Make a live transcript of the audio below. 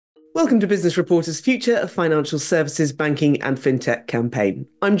Welcome to Business Reporter's Future of Financial Services, Banking and Fintech campaign.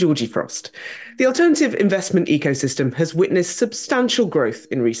 I'm Georgie Frost. The alternative investment ecosystem has witnessed substantial growth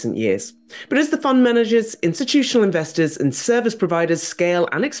in recent years. But as the fund managers, institutional investors and service providers scale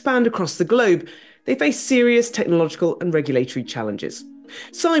and expand across the globe, they face serious technological and regulatory challenges.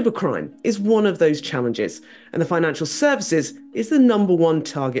 Cybercrime is one of those challenges, and the financial services is the number one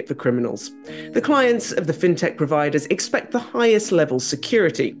target for criminals. The clients of the fintech providers expect the highest level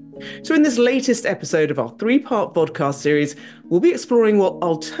security. So in this latest episode of our three-part podcast series, we'll be exploring what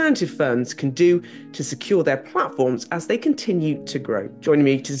alternative firms can do to secure their platforms as they continue to grow. Joining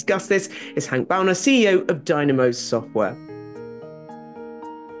me to discuss this is Hank Bauner, CEO of Dynamo Software.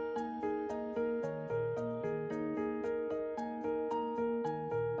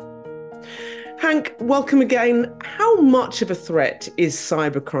 Hank, welcome again. How much of a threat is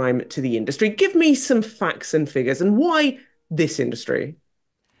cybercrime to the industry? Give me some facts and figures, and why this industry?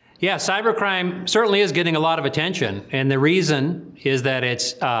 Yeah, cybercrime certainly is getting a lot of attention, and the reason is that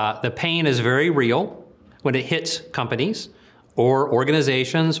the pain is very real when it hits companies or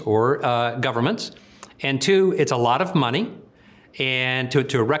organizations or governments, and two, it's a lot of money and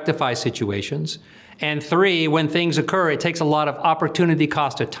to rectify situations, and three, when things occur, it takes a lot of opportunity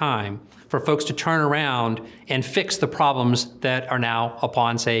cost of time for folks to turn around and fix the problems that are now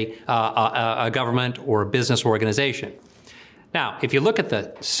upon, say, a government or a business organization. Now, if you look at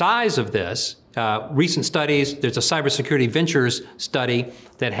the size of this, recent studies, there's a cybersecurity ventures study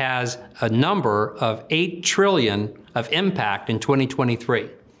that has a number of 8 trillion of impact in 2023.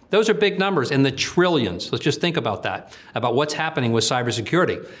 Those are big numbers in the trillions. Let's just think about that, about what's happening with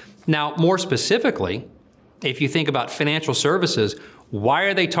cybersecurity. Now, more specifically, if you think about financial services, why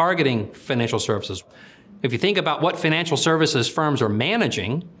are they targeting financial services? If you think about what financial services firms are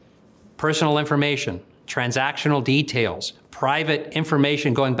managing, personal information, transactional details, private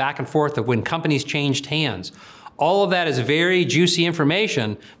information going back and forth of when companies changed hands. All of that is very juicy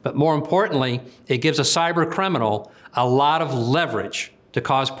information, but more importantly, it gives a cyber criminal a lot of leverage to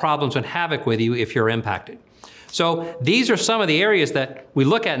cause problems and havoc with you if you're impacted. So these are some of the areas that we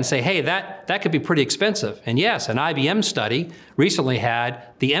look at and say, hey, that could be pretty expensive. And yes, an IBM study recently had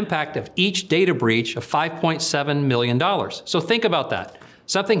the impact of each data breach of $5.7 million. So think about that.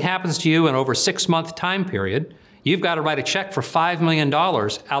 Something happens to you in over a 6-month time period, you've got to write a check for $5 million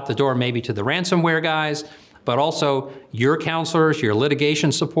out the door, maybe to the ransomware guys, but also your counselors, your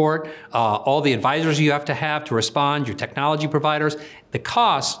litigation support, all the advisors you have to respond, your technology providers. The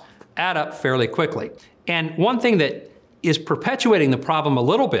costs add up fairly quickly. And one thing that is perpetuating the problem a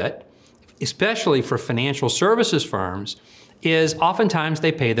little bit, especially for financial services firms, is oftentimes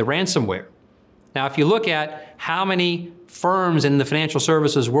they pay the ransomware. Now, if you look at how many firms in the financial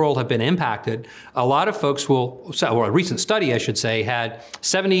services world have been impacted, a lot of folks will, or a recent study, I should say, had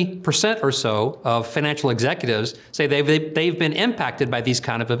 70% or so of financial executives say they've been impacted by these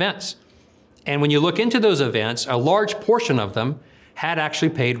kind of events. And when you look into those events, a large portion of them had actually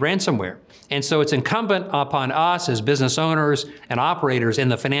paid ransomware. And so it's incumbent upon us as business owners and operators in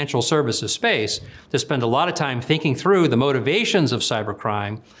the financial services space to spend a lot of time thinking through the motivations of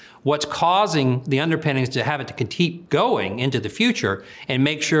cybercrime, what's causing the underpinnings to have it to keep going into the future, and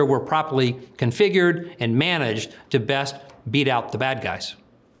make sure we're properly configured and managed to best beat out the bad guys.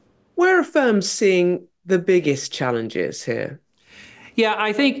 Where are firms seeing the biggest challenges here? Yeah,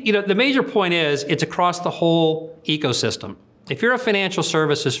 I think the major point is it's across the whole ecosystem. If you're a financial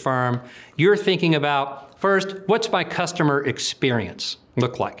services firm, you're thinking about, first, what's my customer experience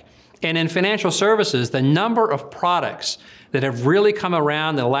look like? And in financial services, the number of products that have really come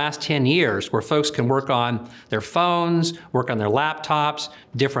around in the last 10 years where folks can work on their phones, work on their laptops,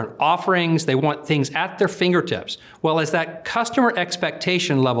 different offerings, they want things at their fingertips. Well, as that customer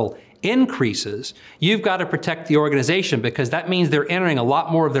expectation level increases, you've got to protect the organization because that means they're entering a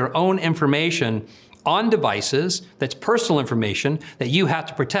lot more of their own information on devices, that's personal information that you have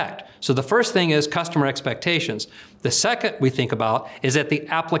to protect. So the first thing is customer expectations. The second we think about is at the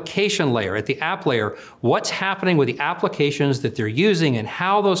application layer, at the app layer, what's happening with the applications that they're using and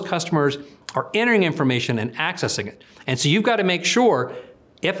how those customers are entering information and accessing it. And so you've got to make sure,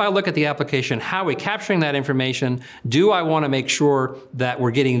 if I look at the application, how are we capturing that information? Do I want to make sure that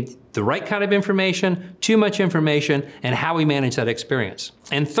we're getting the right kind of information, too much information, and how we manage that experience?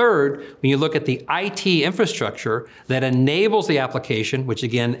 And third, when you look at the IT infrastructure that enables the application, which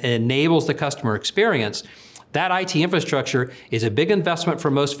again enables the customer experience, That IT infrastructure is a big investment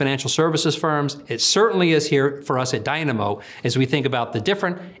for most financial services firms. It certainly is here for us at Dynamo as we think about the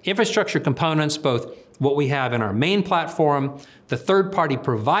different infrastructure components, both what we have in our main platform, the third-party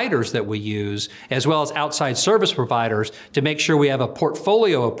providers that we use, as well as outside service providers to make sure we have a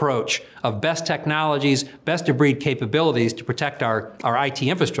portfolio approach of best technologies, best-of-breed capabilities to protect our IT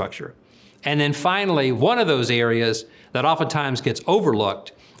infrastructure. And then finally, one of those areas that oftentimes gets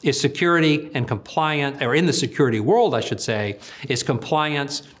overlooked is security and compliance, or in the security world, I should say, is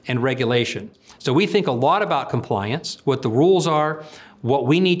compliance and regulation. So we think a lot about compliance, what the rules are, what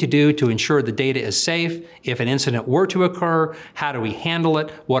we need to do to ensure the data is safe. If an incident were to occur, how do we handle it?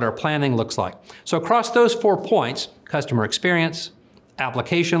 What our planning looks like. So across those 4 points, customer experience,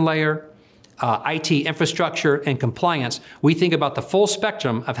 application layer, IT infrastructure, and compliance, we think about the full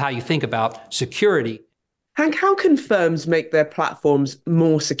spectrum of how you think about security. Hank, how can firms make their platforms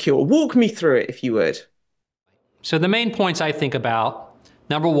more secure? Walk me through it, if you would. So the main points I think about,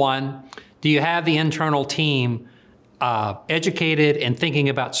 number one, do you have the internal team educated and thinking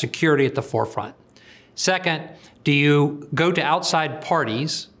about security at the forefront? Second, do you go to outside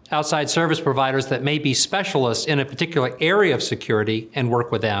parties, outside service providers that may be specialists in a particular area of security and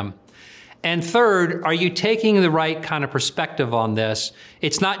work with them? And third, are you taking the right kind of perspective on this?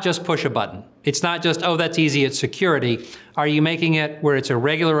 It's not just push a button. It's not just, oh, that's easy, it's security. Are you making it where it's a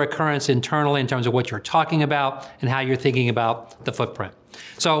regular occurrence internally in terms of what you're talking about and how you're thinking about the footprint?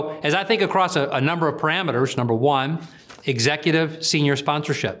 So as I think across a number of parameters, number one, executive senior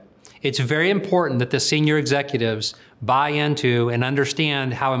sponsorship. It's very important that the senior executives buy into and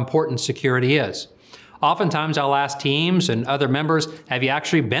understand how important security is. Oftentimes I'll ask teams and other members, have you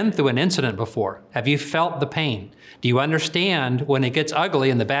actually been through an incident before? Have you felt the pain? Do you understand when it gets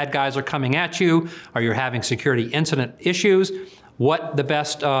ugly and the bad guys are coming at you, or you're having security incident issues, what the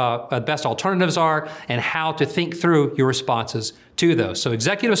best alternatives are and how to think through your responses to those? So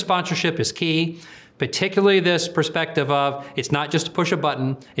executive sponsorship is key, particularly this perspective of it's not just push a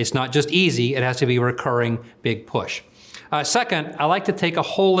button, it's not just easy, it has to be a recurring big push. Second, I like to take a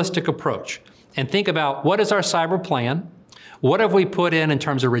holistic approach and think about what is our cyber plan? What have we put in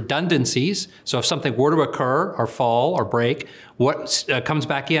terms of redundancies? So if something were to occur or fall or break, what comes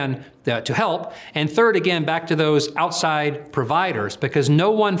back in to help? And third, again, back to those outside providers, because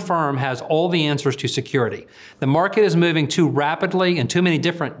no one firm has all the answers to security. The market is moving too rapidly in too many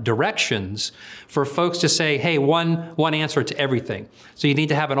different directions for folks to say, hey, one answer to everything. So you need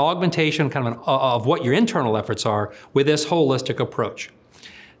to have an augmentation of what your internal efforts are with this holistic approach.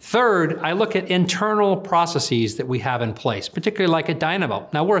 Third, I look at internal processes that we have in place, particularly like at Dynamo.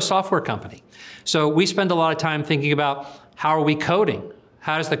 Now, we're a software company, so we spend a lot of time thinking about how are we coding?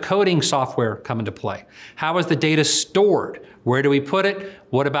 How does the coding software come into play? How is the data stored? Where do we put it?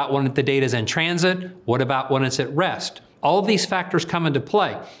 What about when the data is in transit? What about when it's at rest? All of these factors come into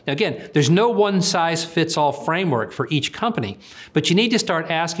play. Now, again, there's no one-size-fits-all framework for each company, but you need to start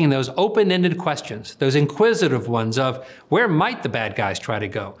asking those open-ended questions, those inquisitive ones of where might the bad guys try to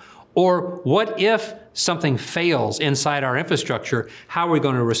go? Or what if something fails inside our infrastructure? How are we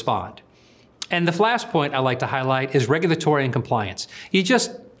going to respond? And the last point I like to highlight is regulatory and compliance. You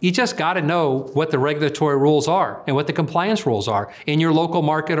just got to know what the regulatory rules are and what the compliance rules are in your local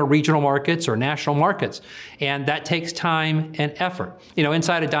market or regional markets or national markets. And that takes time and effort. You know,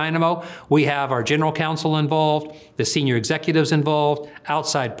 inside of Dynamo, we have our general counsel involved, the senior executives involved,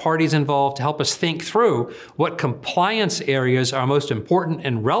 outside parties involved to help us think through what compliance areas are most important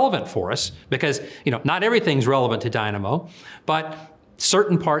and relevant for us, because, you know, not everything's relevant to Dynamo, but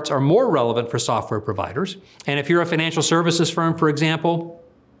certain parts are more relevant for software providers. And if you're a financial services firm, for example,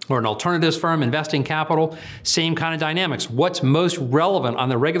 or an alternatives firm investing capital, same kind of dynamics. What's most relevant on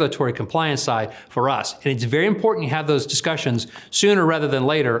the regulatory compliance side for us? And it's very important you have those discussions sooner rather than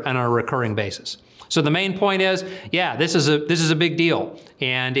later on a recurring basis. So the main point is, yeah, this is a big deal,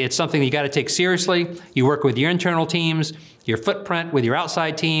 and it's something you got to take seriously. You work with your internal teams, your footprint with your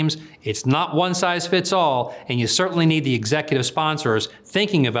outside teams. It's not one size fits all, and you certainly need the executive sponsors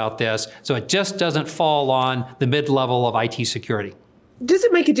thinking about this so it just doesn't fall on the mid-level of IT security. Does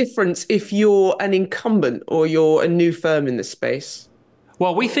it make a difference if you're an incumbent or you're a new firm in this space?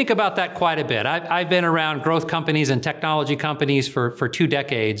 Well, we think about that quite a bit. I've been around growth companies and technology companies for 2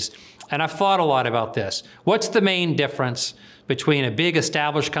 decades, and I've thought a lot about this. What's the main difference between a big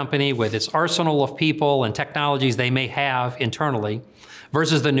established company with its arsenal of people and technologies they may have internally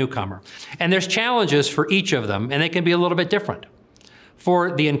versus the newcomer? And there's challenges for each of them, and they can be a little bit different.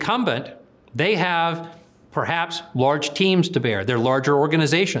 For the incumbent, they have perhaps large teams to bear. They're larger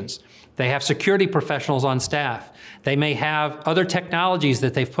organizations. They have security professionals on staff. They may have other technologies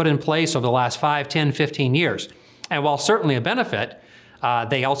that they've put in place over the last 5, 10, 15 years. And while certainly a benefit,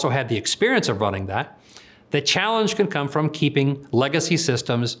 they also have the experience of running that. The challenge can come from keeping legacy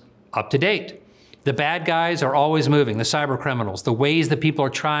systems up to date. The bad guys are always moving, the cyber criminals, the ways that people are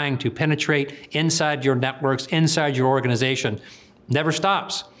trying to penetrate inside your networks, inside your organization, never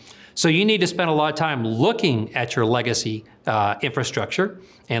stops. So you need to spend a lot of time looking at your legacy infrastructure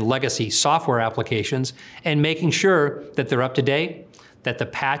and legacy software applications and making sure that they're up to date, that the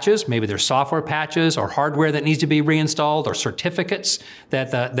patches, maybe there's software patches or hardware that needs to be reinstalled or certificates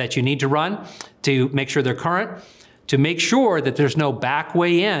that you need to run to make sure they're current, to make sure that there's no back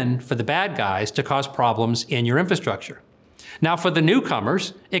way in for the bad guys to cause problems in your infrastructure. Now for the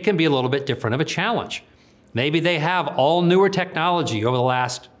newcomers, it can be a little bit different of a challenge. Maybe they have all newer technology over the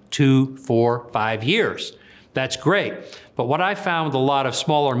last 2, 4, 5 years. That's great. But what I found with a lot of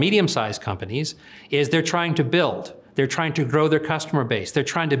small or medium-sized companies is they're trying to build. They're trying to grow their customer base. They're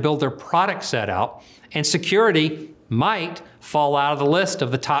trying to build their product set out, and security might fall out of the list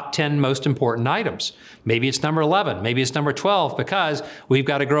of the top 10 most important items. Maybe it's number 11, maybe it's number 12, because we've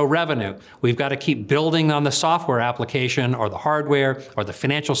got to grow revenue. We've got to keep building on the software application or the hardware or the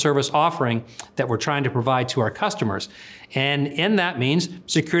financial service offering that we're trying to provide to our customers. And in that means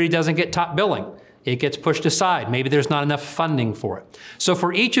security doesn't get top billing. It gets pushed aside. Maybe there's not enough funding for it. So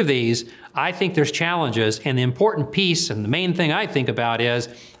for each of these, I think there's challenges, and the important piece and the main thing I think about is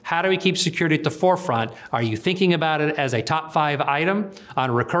how do we keep security at the forefront? Are you thinking about it as a top 5 item on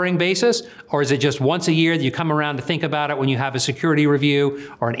a recurring basis, or is it just once a year that you come around to think about it when you have a security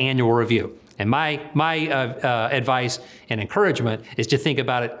review or an annual review? And my advice and encouragement is to think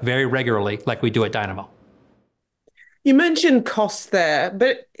about it very regularly like we do at Dynamo. You mentioned costs there,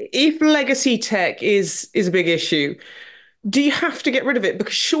 but if legacy tech is a big issue, do you have to get rid of it?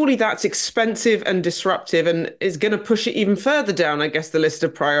 Because surely that's expensive and disruptive and is going to push it even further down, I guess, the list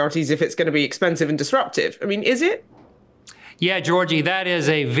of priorities if it's going to be expensive and disruptive. I mean, is it? Yeah, Georgie, that is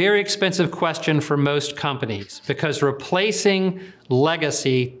a very expensive question for most companies because replacing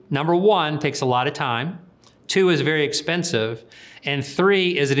legacy, number 1, takes a lot of time. 2 is very expensive. And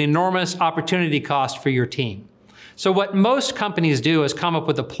 3 is an enormous opportunity cost for your team. So what most companies do is come up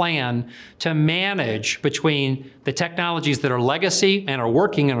with a plan to manage between the technologies that are legacy and are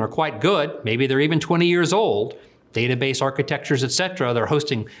working and are quite good, maybe they're even 20 years old, database architectures, et cetera, they're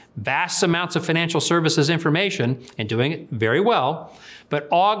hosting vast amounts of financial services information and doing it very well, but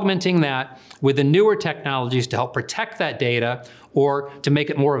augmenting that with the newer technologies to help protect that data or to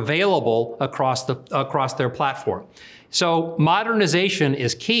make it more available across their platform. So modernization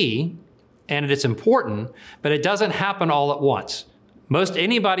is key, and it's important, but it doesn't happen all at once.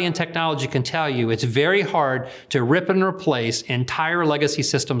 Anybody in technology can tell you it's very hard to rip and replace entire legacy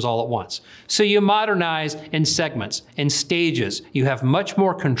systems all at once. So you modernize in segments, in stages. You have much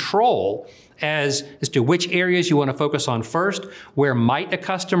more control as to which areas you want to focus on first. Where might a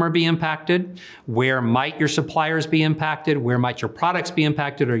customer be impacted? Where might your suppliers be impacted? Where might your products be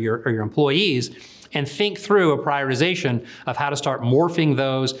impacted or your employees? And think through a prioritization of how to start morphing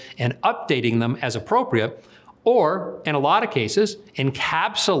those and updating them as appropriate. Or, in a lot of cases,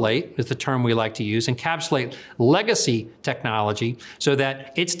 encapsulate is the term we like to use, encapsulate legacy technology so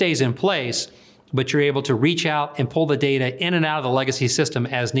that it stays in place, but you're able to reach out and pull the data in and out of the legacy system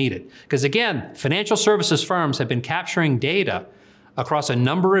as needed. Because again, financial services firms have been capturing data across a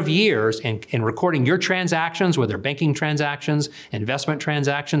number of years and recording your transactions, whether banking transactions, investment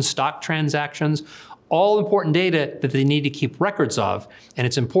transactions, stock transactions, all important data that they need to keep records of. And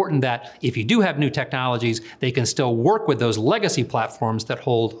it's important that if you do have new technologies, they can still work with those legacy platforms that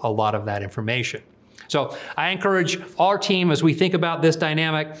hold a lot of that information. So I encourage our team as we think about this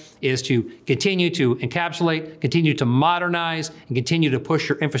dynamic is to continue to encapsulate, continue to modernize, and continue to push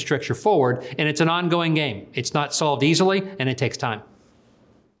your infrastructure forward. And it's an ongoing game. It's not solved easily, and it takes time.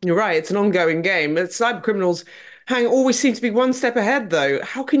 You're right. It's an ongoing game. Cyber criminals always seem to be one step ahead, though.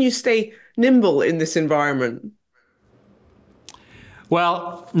 How can you stay nimble in this environment?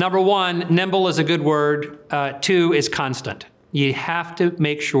 Well, number 1, nimble is a good word. 2 is constant. You have to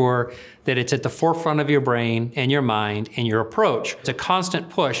make sure that it's at the forefront of your brain and your mind and your approach. It's a constant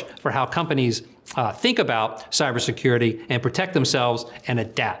push for how companies think about cybersecurity and protect themselves and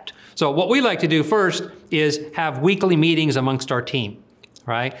adapt. So what we like to do first is have weekly meetings amongst our team.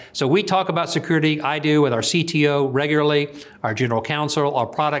 Right? So we talk about security, I do with our CTO regularly, our general counsel, our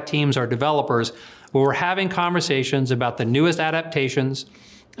product teams, our developers, where we're having conversations about the newest adaptations,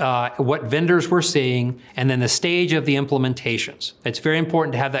 what vendors we're seeing, and then the stage of the implementations. It's very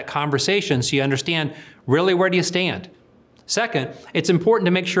important to have that conversation so you understand really where do you stand. Second, it's important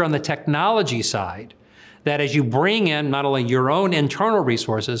to make sure on the technology side that as you bring in not only your own internal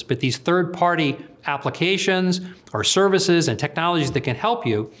resources, but these third-party applications or services and technologies that can help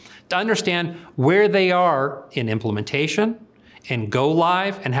you to understand where they are in implementation and go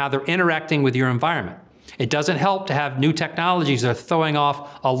live and how they're interacting with your environment. It doesn't help to have new technologies that are throwing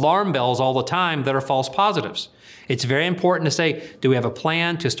off alarm bells all the time that are false positives. It's very important to say, do we have a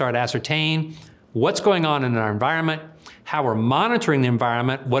plan to start ascertain what's going on in our environment, how we're monitoring the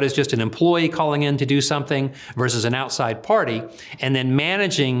environment, what is just an employee calling in to do something versus an outside party, and then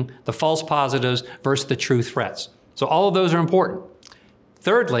managing the false positives versus the true threats. So all of those are important.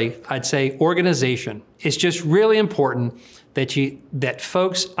 Thirdly, I'd say organization. It's just really important that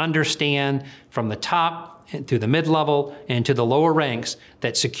folks understand from the top to the mid-level and to the lower ranks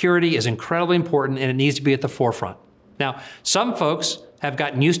that security is incredibly important and it needs to be at the forefront. Now, some folks have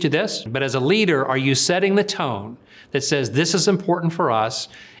gotten used to this, but as a leader, are you setting the tone that says this is important for us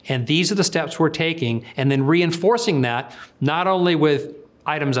and these are the steps we're taking, and then reinforcing that not only with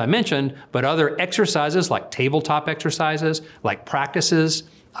items I mentioned, but other exercises like tabletop exercises, like practices,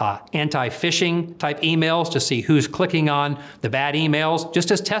 anti-phishing type emails to see who's clicking on the bad emails,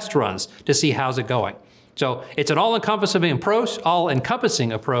 just as test runs to see how's it going. So it's an all-encompassing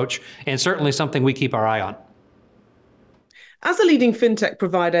approach, and certainly something we keep our eye on. As a leading fintech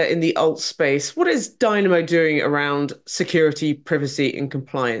provider in the alt space, what is Dynamo doing around security, privacy, and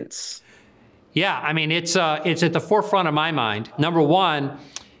compliance? Yeah, I mean, it's at the forefront of my mind. Number one,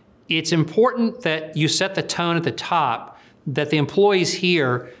 it's important that you set the tone at the top, that the employees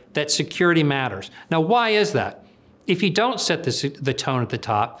hear that security matters. Now, why is that? If you don't set the tone at the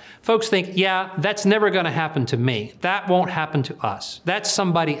top, folks think, yeah, that's never going to happen to me. That won't happen to us. That's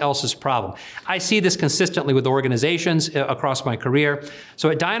somebody else's problem. I see this consistently with organizations across my career. So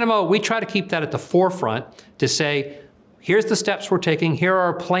at Dynamo, we try to keep that at the forefront to say, here's the steps we're taking. Here are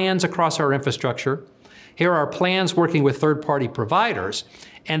our plans across our infrastructure. Here are our plans working with third-party providers.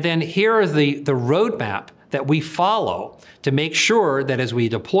 And then here is the roadmap that we follow to make sure that as we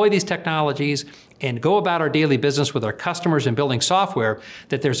deploy these technologies and go about our daily business with our customers and building software,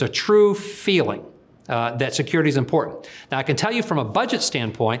 that there's a true feeling that security is important. Now, I can tell you from a budget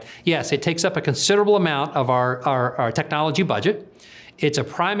standpoint, yes, it takes up a considerable amount of our technology budget. It's a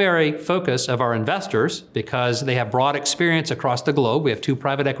primary focus of our investors because they have broad experience across the globe. We have 2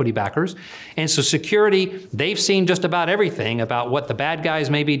 private equity backers. And so security, they've seen just about everything about what the bad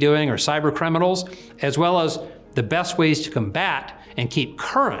guys may be doing or cyber criminals, as well as the best ways to combat and keep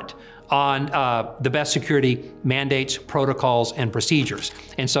current on the best security mandates, protocols, and procedures.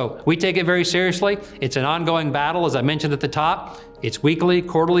 And so we take it very seriously. It's an ongoing battle, as I mentioned at the top. It's weekly,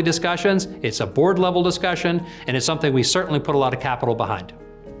 quarterly discussions. It's a board-level discussion, and it's something we certainly put a lot of capital behind.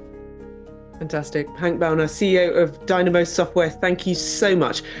 Fantastic. Hank Bauner, CEO of Dynamo Software, thank you so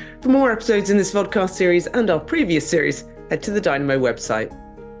much. For more episodes in this vodcast series and our previous series, head to the Dynamo website.